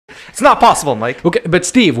It's not possible, Mike. Okay, but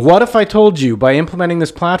Steve, what if I told you by implementing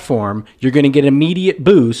this platform, you're going to get an immediate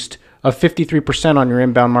boost of 53% on your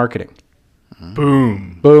inbound marketing?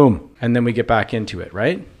 Boom. And then we get back into it,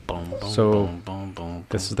 right? Boom, boom, So boom, boom, boom.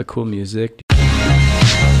 this is the cool music.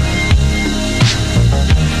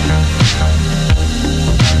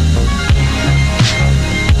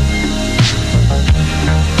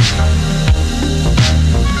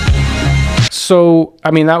 So,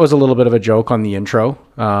 I mean, that was a little bit of a joke on the intro,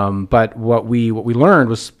 but what we learned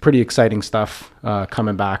was pretty exciting stuff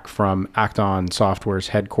coming back from Acton Software's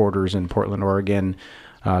headquarters in Portland, Oregon,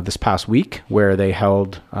 this past week, where they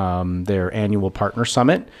held their annual partner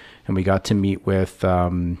summit, and we got to meet with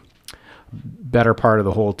better part of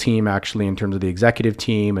the whole team, actually, in terms of the executive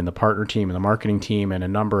team and the partner team and the marketing team and a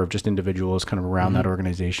number of just individuals kind of around that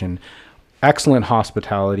organization. Excellent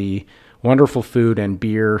hospitality, wonderful food and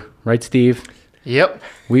beer, right, Steve? Yep.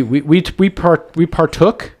 We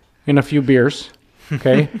partook in a few beers.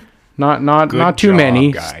 Okay, not too job,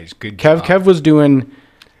 many. guys. Good job. Kev was doing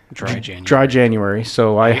Dry January. dry January,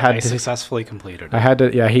 so I had I to. successfully completed it. I had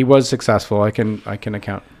to. Yeah, he was successful. I can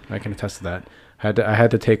attest to that. I had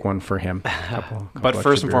to take one for him. Couple But extra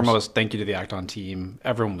first and beers. foremost, thank you to the Acton team.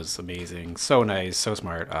 Everyone was amazing. So nice, so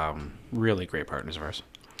smart. Really great partners of ours.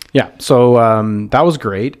 Yeah, so that was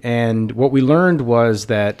great. And what we learned was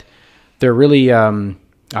that they're really,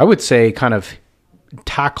 I would say, kind of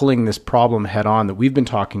tackling this problem head on that we've been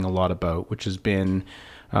talking a lot about, which has been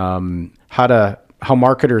how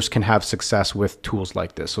marketers can have success with tools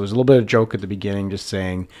like this. So there's a little bit of a joke at the beginning, just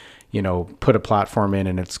saying, put a platform in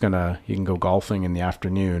and you can go golfing in the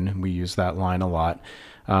afternoon. We use that line a lot.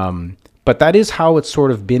 But that is how it's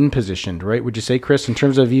sort of been positioned, right? Would you say, Chris, in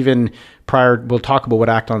terms of even prior, we'll talk about what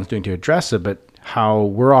Acton's doing to address it, but how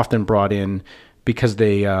we're often brought in because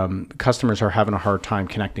customers are having a hard time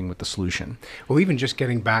connecting with the solution. Well, even just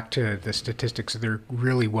getting back to the statistics that are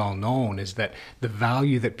really well known is that the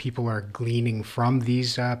value that people are gleaning from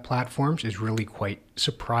these platforms is really quite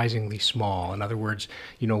surprisingly small. In other words,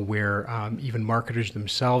 where even marketers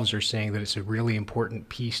themselves are saying that it's a really important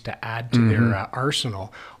piece to add to their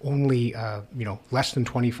arsenal, only less than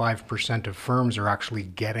 25% of firms are actually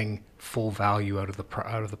getting full value out of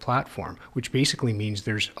the platform, which basically means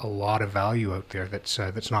there's a lot of value out there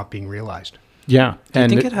that's not being realized. Yeah. Do you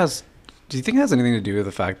think it has anything to do with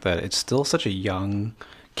the fact that it's still such a young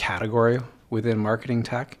category within marketing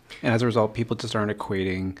tech, and as a result, people just aren't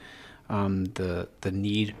equating the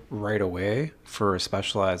need right away for a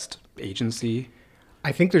specialized agency?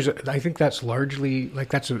 I think that's largely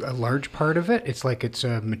that's a large part of it. It's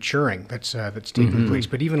maturing that's taking place.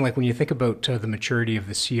 But even when you think about the maturity of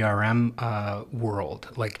the CRM world,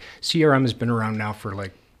 CRM has been around now for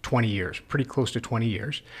 20 years, pretty close to 20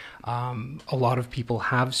 years. A lot of people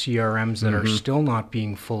have CRMs that are still not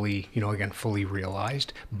being fully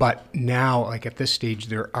realized. But now, at this stage,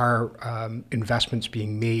 there are investments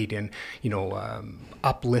being made in,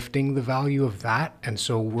 uplifting the value of that. And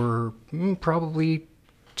so we're probably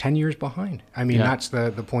 10 years behind. I mean, that's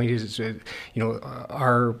the point is,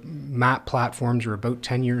 our map platforms are about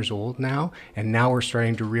 10 years old now, and now we're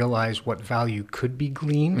starting to realize what value could be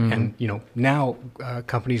gleaned. And, now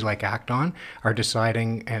companies like Acton are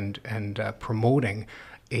deciding and promoting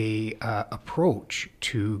a approach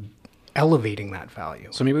to elevating that value.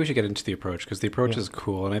 So maybe we should get into the approach, because the approach is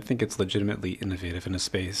cool, and I think it's legitimately innovative in a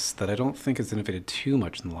space that I don't think has innovated too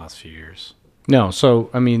much in the last few years. No. So,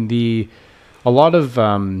 I mean, a lot of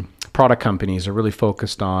product companies are really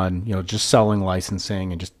focused on, just selling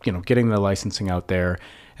licensing and just, getting the licensing out there.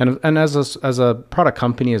 And as a product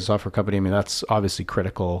company, as a software company, I mean, that's obviously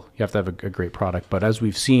critical. You have to have a great product. But as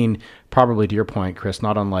we've seen, probably to your point, Chris,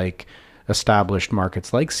 not unlike established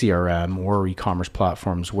markets like CRM or e-commerce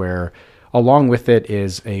platforms, where along with it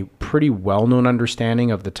is a pretty well-known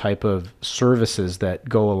understanding of the type of services that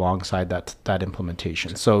go alongside that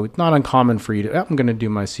implementation. So it's not uncommon for you to, I'm going to do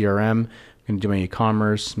my CRM, I'm going to do my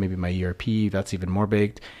e-commerce, maybe my ERP, that's even more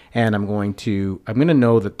baked. And I'm going to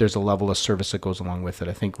know that there's a level of service that goes along with it.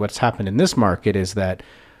 I think what's happened in this market is that,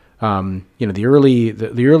 the early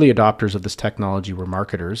adopters of this technology were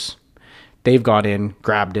marketers. They've got in,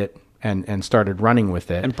 grabbed it, and started running with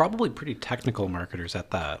it. And probably pretty technical marketers at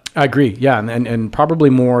that. I agree. Yeah. And probably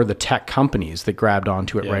more the tech companies that grabbed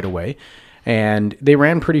onto it right away. And they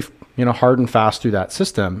ran pretty, hard and fast through that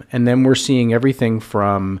system. And then we're seeing everything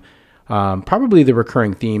from, probably the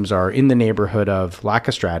recurring themes are in the neighborhood of lack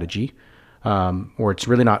of strategy, or it's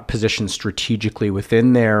really not positioned strategically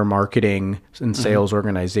within their marketing and sales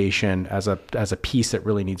organization as a piece that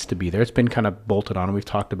really needs to be there. It's been kind of bolted on. We've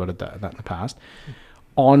talked about that in the past.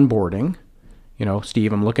 Onboarding,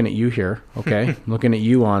 Steve, I'm looking at you here. Okay. I'm looking at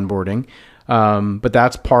you onboarding. But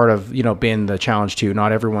that's part of, been the challenge too.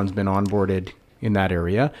 Not everyone's been onboarded in that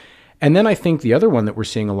area. And then I think the other one that we're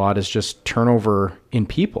seeing a lot is just turnover in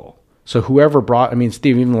people. So whoever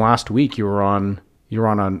Steve, even last week you were on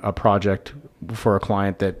a project for a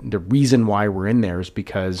client that the reason why we're in there is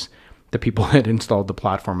because the people that installed the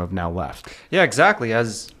platform have now left. Yeah, exactly.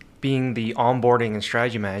 As being the onboarding and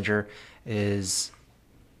strategy manager is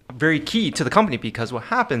very key to the company, because what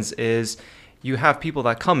happens is you have people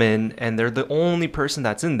that come in and they're the only person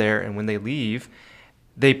that's in there, and when they leave,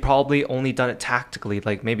 they probably only done it tactically,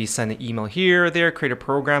 like maybe send an email here or there, create a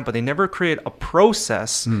program, but they never create a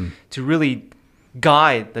process to really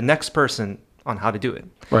guide the next person on how to do it.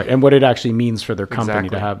 Right, and what it actually means for their company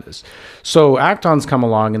to have this. So Acton's come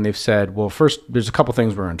along and they've said, well, first, there's a couple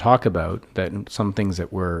things we're going to talk about, that some things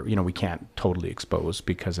that we can't totally expose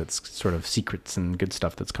because it's sort of secrets and good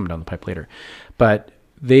stuff that's coming down the pipe later. But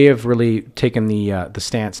they have really taken the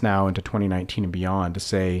stance now into 2019 and beyond to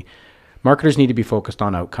say marketers need to be focused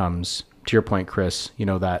on outcomes. To your point, Chris,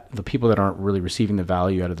 that the people that aren't really receiving the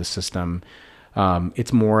value out of the system,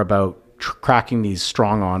 it's more about cracking these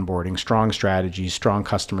strong onboarding, strong strategies, strong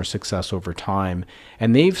customer success over time.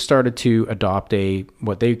 And they've started to adopt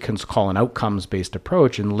what they can call an outcomes-based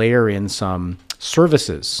approach and layer in some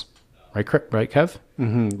services. Right, Kev?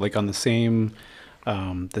 Mm-hmm. Like on the same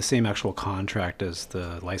actual contract as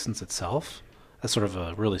the license itself. That's sort of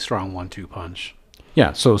a really strong 1-2 punch.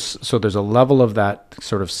 Yeah, so there's a level of that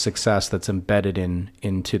sort of success that's embedded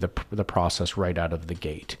into the process right out of the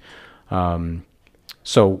gate.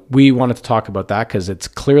 So we wanted to talk about that because it's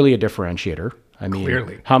clearly a differentiator. I mean,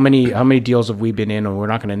 clearly. How many deals have we been in, and we're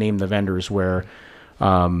not going to name the vendors, where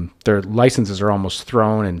their licenses are almost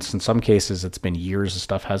thrown, and in some cases it's been years, the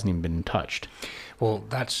stuff hasn't even been touched. Well,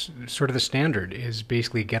 that's sort of the standard, is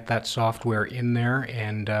basically get that software in there,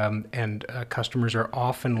 and customers are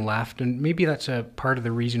often left, and maybe that's a part of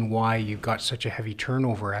the reason why you've got such a heavy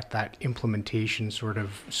turnover at that implementation sort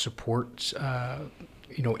of support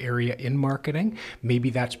area in marketing. Maybe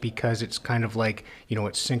that's because it's kind of like,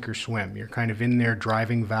 it's sink or swim. You're kind of in there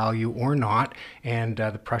driving value or not, and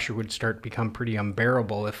the pressure would start to become pretty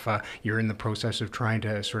unbearable if you're in the process of trying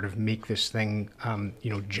to sort of make this thing,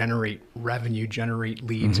 generate revenue, generate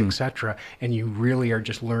leads, etc. And you really are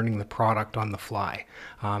just learning the product on the fly.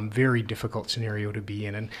 Very difficult scenario to be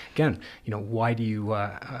in. And again, why do you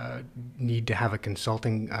need to have a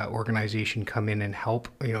consulting organization come in and help,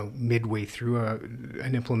 midway through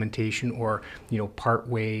an implementation, or part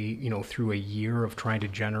way through a year of trying to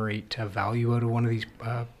generate value out of one of these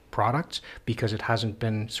products, because it hasn't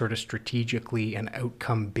been sort of strategically and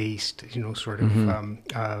outcome based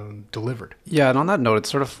delivered. Yeah, and on that note, it's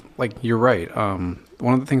sort of like, you're right.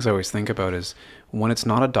 One of the things I always think about is when it's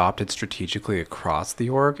not adopted strategically across the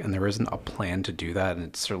org, and there isn't a plan to do that, and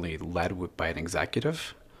it's certainly led by an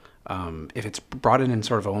executive. If it's brought in and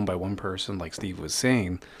sort of owned by one person, like Steve was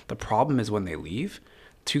saying, the problem is when they leave,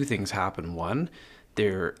 two things happen. One,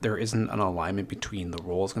 there isn't an alignment between the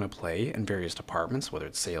roles going to play in various departments, whether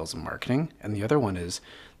it's sales and marketing. And the other one is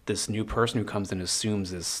this new person who comes in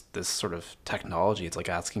assumes this sort of technology. It's like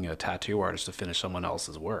asking a tattoo artist to finish someone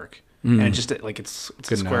else's work. And it's just like it's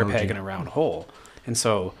a square peg in a round hole. And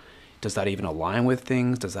so does that even align with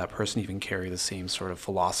things? Does that person even carry the same sort of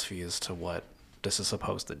philosophy as to what this is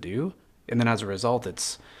supposed to do? And then as a result,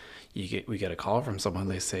 we get a call from someone.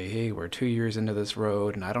 They say, hey, we're 2 years into this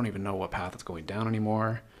road and I don't even know what path it's going down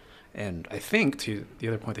anymore. And I think, to the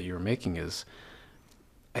other point that you were making, is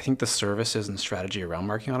I think the services and strategy around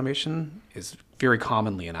marketing automation is very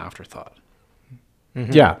commonly an afterthought.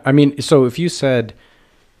 Mm-hmm. Yeah. I mean, so if you said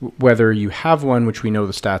whether you have one, which we know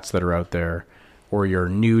the stats that are out there, or you're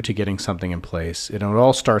new to getting something in place, it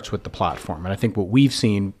all starts with the platform. And I think what we've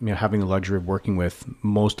seen, having the luxury of working with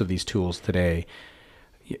most of these tools today,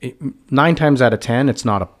 9 times out of 10, it's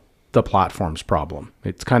not the platform's problem.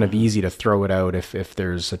 It's kind of easy to throw it out if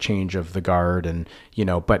there's a change of the guard, and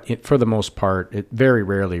but for the most part, very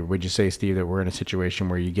rarely would you say, Steve, that we're in a situation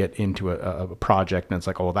where you get into a project and it's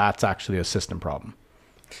like, oh, that's actually a system problem.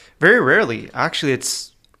 Very rarely. Actually,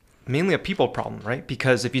 it's mainly a people problem, right?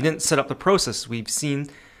 Because if you didn't set up the process,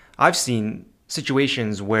 I've seen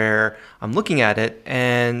situations where I'm looking at it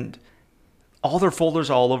and all their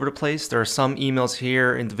folders are all over the place. There are some emails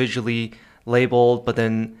here individually labeled, but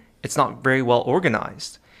then it's not very well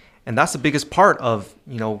organized. And that's the biggest part of,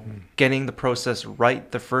 getting the process right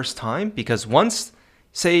the first time. Because once,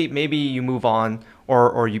 say, maybe you move on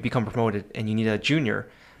or you become promoted and you need a junior,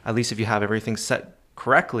 at least if you have everything set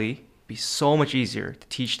correctly, it'd be so much easier to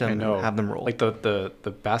teach them and have them roll. Like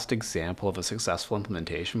the best example of a successful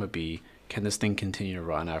implementation would be can this thing continue to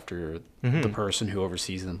run after the person who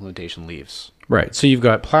oversees the implementation leaves? Right. So you've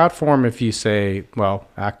got platform. If you say, well,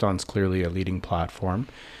 Acton's clearly a leading platform,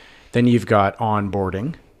 then you've got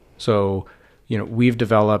onboarding. So, we've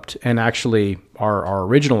developed, and actually our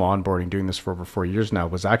original onboarding, doing this for over 4 years now,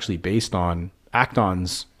 was actually based on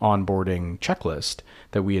Acton's onboarding checklist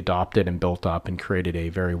that we adopted and built up and created a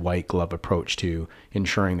very white glove approach to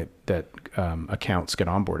ensuring that accounts get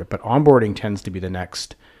onboarded. But onboarding tends to be the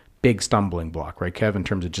next big stumbling block, right, Kev, in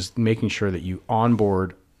terms of just making sure that you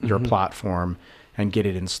onboard your platform and get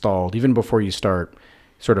it installed even before you start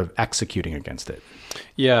sort of executing against it.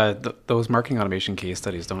 Yeah, those marketing automation case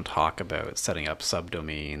studies don't talk about setting up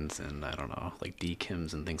subdomains and I don't know, like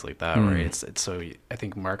DKIMs and things like that, right? It's so I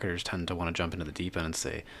think marketers tend to want to jump into the deep end and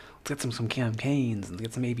say, let's get some campaigns and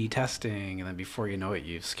get some A/B testing, and then before you know it,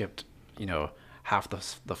 you've skipped half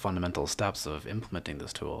the fundamental steps of implementing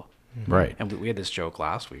this tool. Right. And we had this joke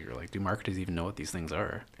last week. We're like, do marketers even know what these things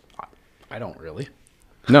are? I don't really.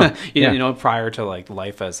 No. Prior to like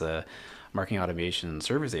life as a marketing automation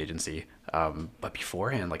service agency, but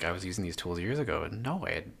beforehand, like I was using these tools years ago, and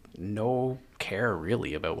I had no care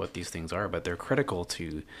really about what these things are, but they're critical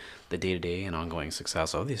to the day-to-day and ongoing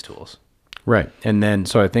success of these tools. Right. And then,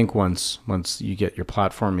 so I think once you get your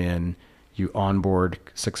platform in, you onboard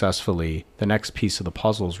successfully, the next piece of the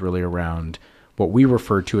puzzle is really around what we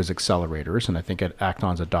refer to as accelerators. And I think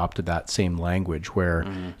Acton's adopted that same language where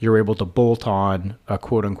you're able to bolt on a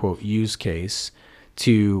quote unquote use case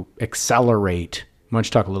to accelerate. Why don't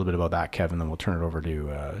you talk a little bit about that, Kevin, then we'll turn it over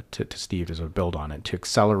to Steve to sort of build on it, to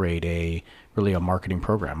accelerate a marketing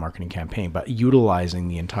program, marketing campaign, but utilizing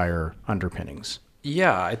the entire underpinnings.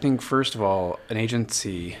 Yeah, I think first of all, an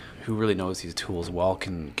agency who really knows these tools well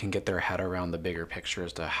can get their head around the bigger picture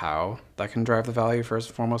as to how that can drive the value first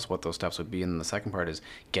and foremost, what those steps would be. And the second part is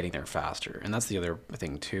getting there faster. And that's the other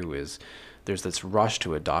thing too, is there's this rush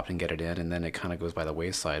to adopt and get it in, and then it kind of goes by the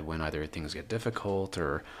wayside when either things get difficult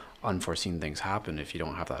or unforeseen things happen if you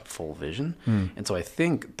don't have that full vision. And so I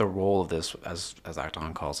think the role of this, as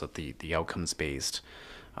Acton calls it, the outcomes-based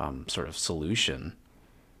sort of solution,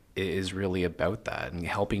 is really about that and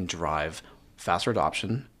helping drive faster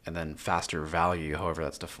adoption and then faster value, however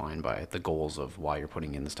that's defined by the goals of why you're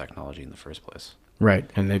putting in this technology in the first place. Right.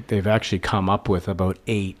 And they've actually come up with about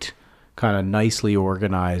 8 kind of nicely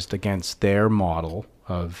organized against their model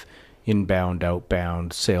of inbound,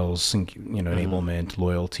 outbound, sales, enablement,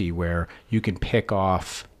 loyalty, where you can pick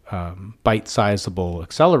off bite-sizable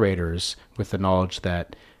accelerators with the knowledge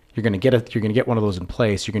that you're going to get one of those in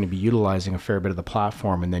place. You're going to be utilizing a fair bit of the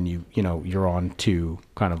platform, and then you're on to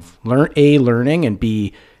kind of learning, and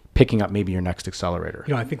B, picking up maybe your next accelerator.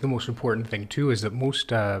 I think the most important thing too is that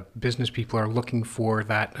most business people are looking for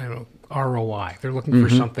that ROI. They're looking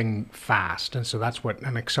for something fast, and so that's what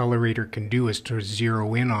an accelerator can do, is to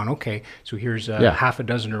zero in on. Okay, so here's half a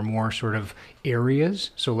dozen or more sort of areas.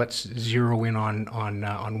 So let's zero in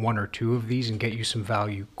on one or two of these and get you some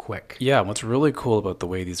value quick. Yeah, and what's really cool about the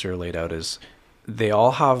way these are laid out is they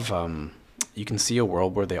all have. You can see a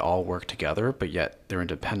world where they all work together, but yet they're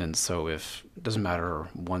independent. So if it doesn't matter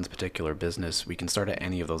one's particular business, we can start at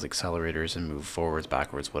any of those accelerators and move forwards,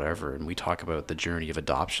 backwards, whatever. And we talk about the journey of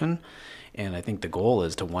adoption. And I think the goal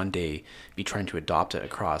is to one day be trying to adopt it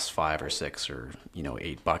across 5 or 6 or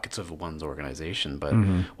 8 buckets of one's organization. But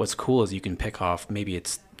what's cool is you can pick off, maybe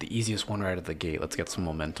it's the easiest one right out of the gate. Let's get some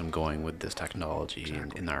momentum going with this technology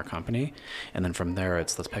in our company. And then from there,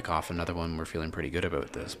 let's pick off another one. We're feeling pretty good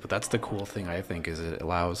about this. But that's the cool thing, I think, is it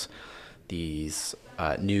allows these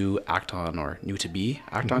new Acton or new to be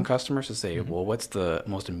Acton customers to say, well, what's the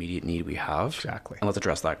most immediate need we have? Exactly. And let's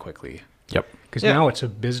address that quickly. Yep. Because now it's a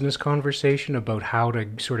business conversation about how to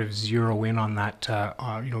sort of zero in on that,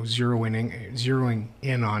 zeroing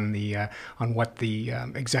in on the on what the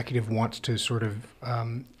executive wants to sort of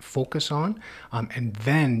focus on, and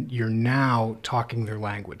then you're now talking their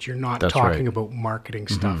language. You're not talking about marketing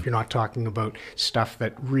stuff. You're not talking about stuff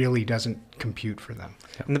that really doesn't compute for them.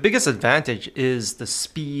 And the biggest advantage is the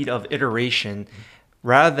speed of iteration,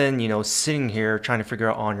 rather than sitting here trying to figure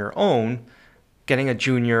out on your own. Getting a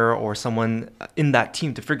junior or someone in that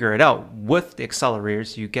team to figure it out. With the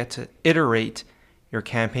accelerators, you get to iterate your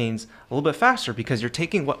campaigns a little bit faster because you're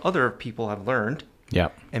taking what other people have learned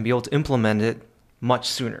and be able to implement it much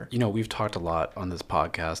sooner. We've talked a lot on this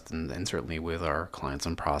podcast and certainly with our clients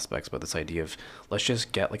and prospects about this idea of let's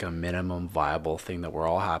just get like a minimum viable thing that we're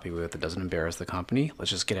all happy with that doesn't embarrass the company.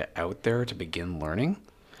 Let's just get it out there to begin learning.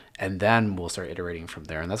 And then we'll start iterating from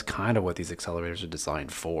there. And that's kind of what these accelerators are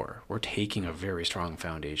designed for. We're taking a very strong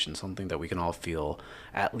foundation, something that we can all feel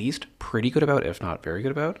at least pretty good about, if not very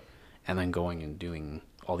good about, and then going and doing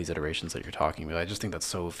all these iterations that you're talking about. I just think that's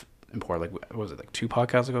so important. Like, what was it, like 2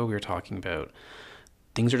 podcasts ago, we were talking about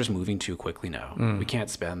things are just moving too quickly now. We can't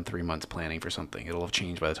spend 3 months planning for something. It'll have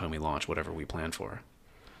changed by the time we launch whatever we plan for.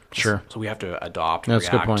 Sure. So we have to adopt, That's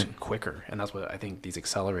a good react point. quicker. And that's what I think these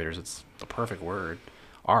accelerators, it's the perfect word,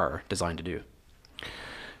 are designed to do.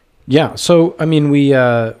 Yeah. So, I mean,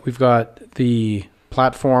 we've got the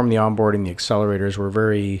platform, the onboarding, the accelerators. We're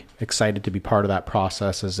very excited to be part of that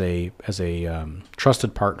process as a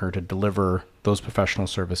trusted partner to deliver those professional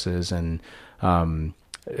services and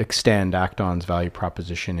extend Acton's value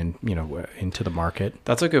proposition and into the market.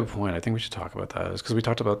 That's a good point. I think we should talk about that, because we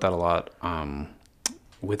talked about that a lot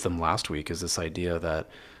with them last week, is this idea that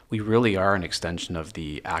we really are an extension of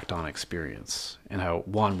the Acton experience, and how,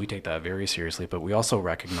 one, we take that very seriously, but we also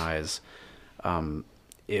recognize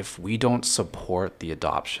if we don't support the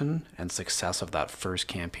adoption and success of that first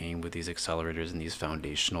campaign with these accelerators and these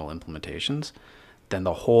foundational implementations, then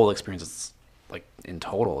the whole experience is, like, in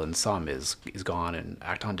total, in sum, is gone, and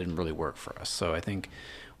Acton didn't really work for us. So I think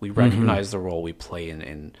we recognize the role we play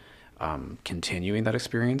in continuing that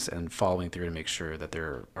experience and following through to make sure that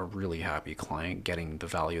they're a really happy client getting the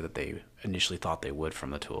value that they initially thought they would from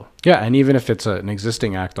the tool. Yeah, and even if it's an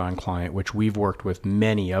existing Acton client, which we've worked with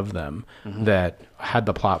many of them that had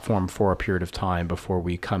the platform for a period of time before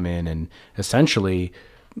we come in and essentially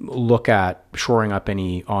look at shoring up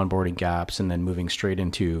any onboarding gaps and then moving straight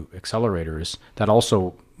into accelerators, that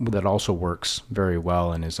also works very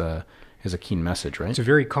well and is a keen message, right? It's a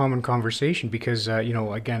very common conversation because,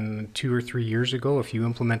 again, 2 or 3 years ago, if you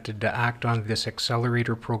implemented to Acton, this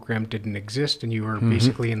accelerator program didn't exist, and you were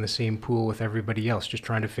basically in the same pool with everybody else, just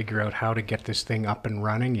trying to figure out how to get this thing up and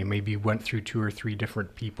running. You maybe went through 2 or 3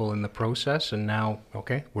 different people in the process, and now,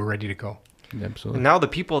 okay, we're ready to go. Absolutely. And now the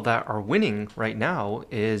people that are winning right now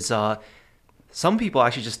is some people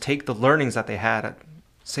actually just take the learnings that they had at,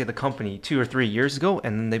 say, the company 2 or 3 years ago,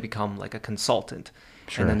 and then they become like a consultant.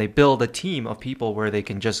 Sure. And then they build a team of people where they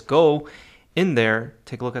can just go in there,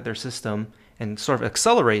 take a look at their system, and sort of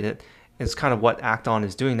accelerate it. It's kind of what Acton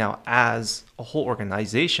is doing now as a whole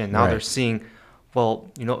organization. Now they're seeing,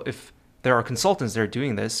 well, if there are consultants that are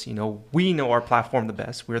doing this, we know our platform the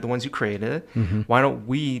best. We're the ones who created it. Why don't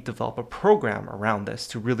we develop a program around this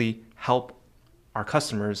to really help our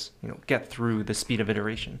customers, get through the speed of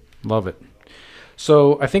iteration? Love it.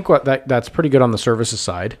 So I think that's pretty good on the services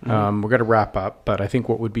side. We're going to wrap up, but I think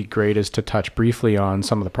what would be great is to touch briefly on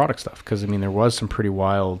some of the product stuff, because I mean there was some pretty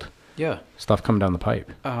wild stuff coming down the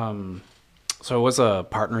pipe. So it was a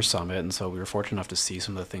partner summit, and so we were fortunate enough to see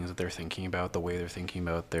some of the things that they're thinking about, the way they're thinking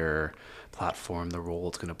about their platform, the role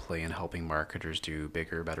it's going to play in helping marketers do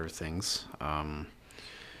bigger, better things.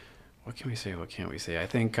 What can we say? What can't we say? I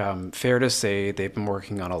think fair to say they've been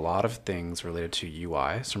working on a lot of things related to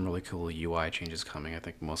UI. Some really cool UI changes coming. I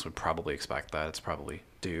think most would probably expect that. It's probably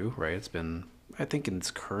due, right? It's been, I think, in its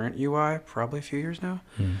current UI, probably a few years now.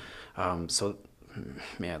 So,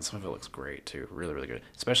 man, some of it looks great too. Really, really good.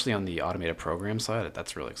 Especially on the automated program side.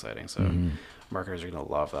 That's really exciting. So marketers are going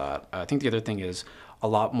to love that. I think the other thing is a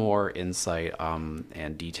lot more insight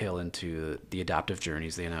and detail into the adaptive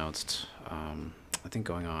journeys they announced. I think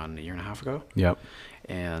going on a year and a half ago. Yep.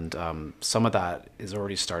 And some of that is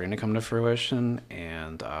already starting to come to fruition,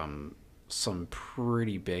 and some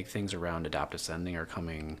pretty big things around adaptive sending are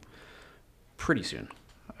coming pretty soon.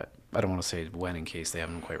 I don't want to say when in case they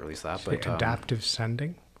haven't quite released that, but adaptive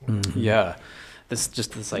sending? Yeah.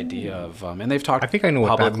 This idea of, and they've talked I think I know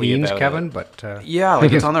what that publicly means, about Kevin, it. but... Yeah,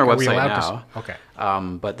 like it's on their Are we website allowed now. Okay.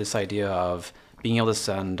 But this idea of being able to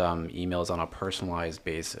send emails on a personalized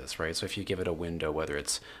basis, right? So if you give it a window, whether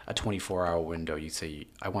it's a 24-hour window, you say,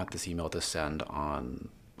 I want this email to send on,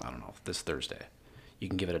 I don't know, this Thursday. You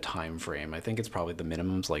can give it a time frame. I think it's probably the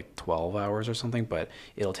minimum's like 12 hours or something, but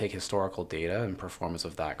it'll take historical data and performance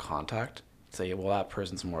of that contact. Say, well, that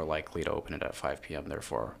person's more likely to open it at 5 p.m.,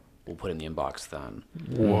 therefore we'll put it in the inbox then.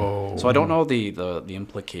 Whoa. So I don't know the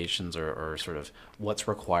implications or sort of what's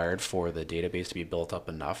required for the database to be built up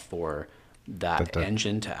enough for that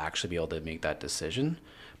engine to actually be able to make that decision.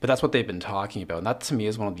 But that's what they've been talking about. And that to me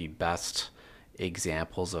is one of the best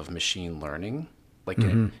examples of machine learning. Like,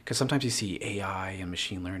 because sometimes you see AI and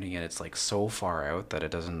machine learning and it's like so far out that it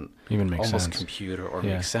doesn't Even make almost sense. compute or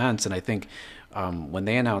make sense. And I think when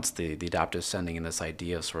they announced the adaptive sending and this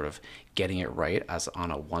idea of sort of getting it right as on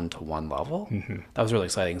a one-to-one level, that was really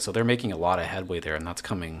exciting. So they're making a lot of headway there, and that's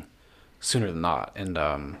coming sooner than not. And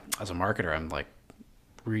as a marketer, I'm like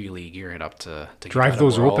really gearing up to Drive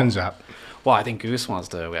those opens up. Well, I think Goose wants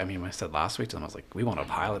to. I mean, I said last week to them, I was like, we want to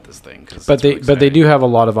pilot this thing. But they do have a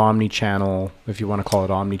lot of omni-channel, if you want to call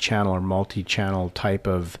it omni-channel or multi-channel type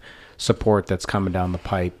of support that's coming down the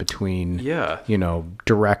pipe between, Yeah.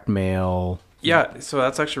 direct mail. Yeah, so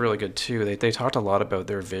that's actually really good too. They talked a lot about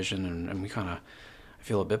their vision, and we kind of, I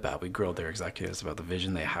feel a bit bad. We grilled their executives about the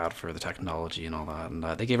vision they had for the technology and all that, and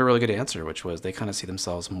they gave a really good answer, which was they kind of see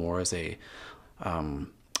themselves more as a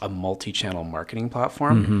multi-channel marketing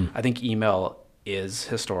platform. I think email is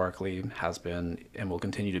historically, has been, and will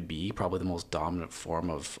continue to be probably the most dominant form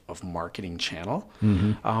of marketing channel.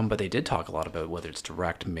 But they did talk a lot about whether it's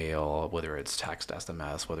direct mail, whether it's text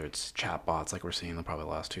SMS, whether it's chat bots like we're seeing in probably the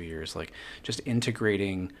last 2 years, like just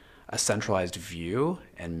integrating a centralized view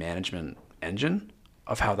and management engine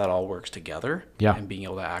of how that all works together. Yeah. And being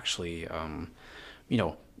able to actually,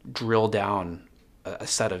 drill down a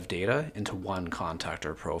set of data into one contact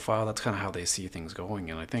or profile. That's kind of how they see things going.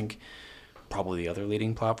 And I think probably the other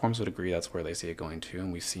leading platforms would agree that's where they see it going too.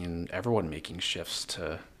 And we've seen everyone making shifts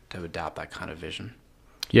to adapt that kind of vision.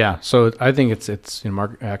 Yeah. So I think it's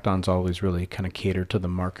Acton's always really kind of catered to the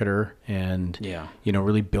marketer and,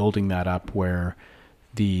 really building that up where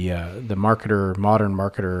the marketer, modern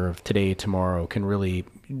marketer of today, tomorrow can really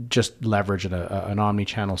just leverage an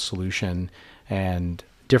omni-channel solution and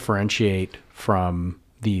differentiate from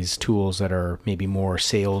these tools that are maybe more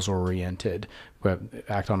sales oriented.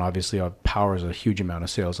 Acton obviously powers a huge amount of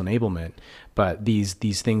sales enablement, but these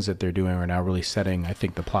things that they're doing are now really setting, I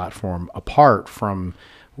think, the platform apart from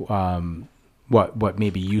what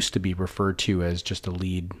maybe used to be referred to as just a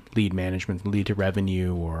lead management, lead to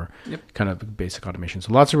revenue, or kind of basic automation.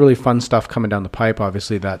 So lots of really fun stuff coming down the pipe.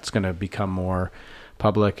 Obviously, that's going to become more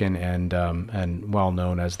public and well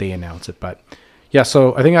known as they announce it. But yeah,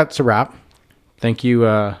 so I think that's a wrap. Thank you,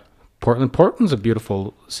 Portland. Portland's a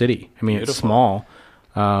beautiful city. I mean, it's small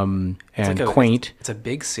and quaint. It's a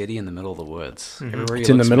big city in the middle of the woods. It's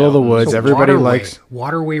in the middle of the woods. So Everybody likes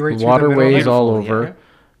waterway right through waterways the middle. all over.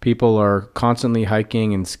 People are constantly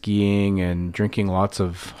hiking and skiing and drinking lots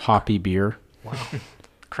of hoppy beer. Wow.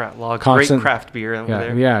 Great craft beer over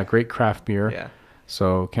there. Yeah, great craft beer. Yeah.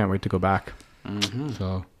 So can't wait to go back.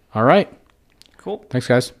 So, all right. Cool. Thanks,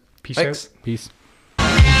 guys. Peace Thanks. out. Peace.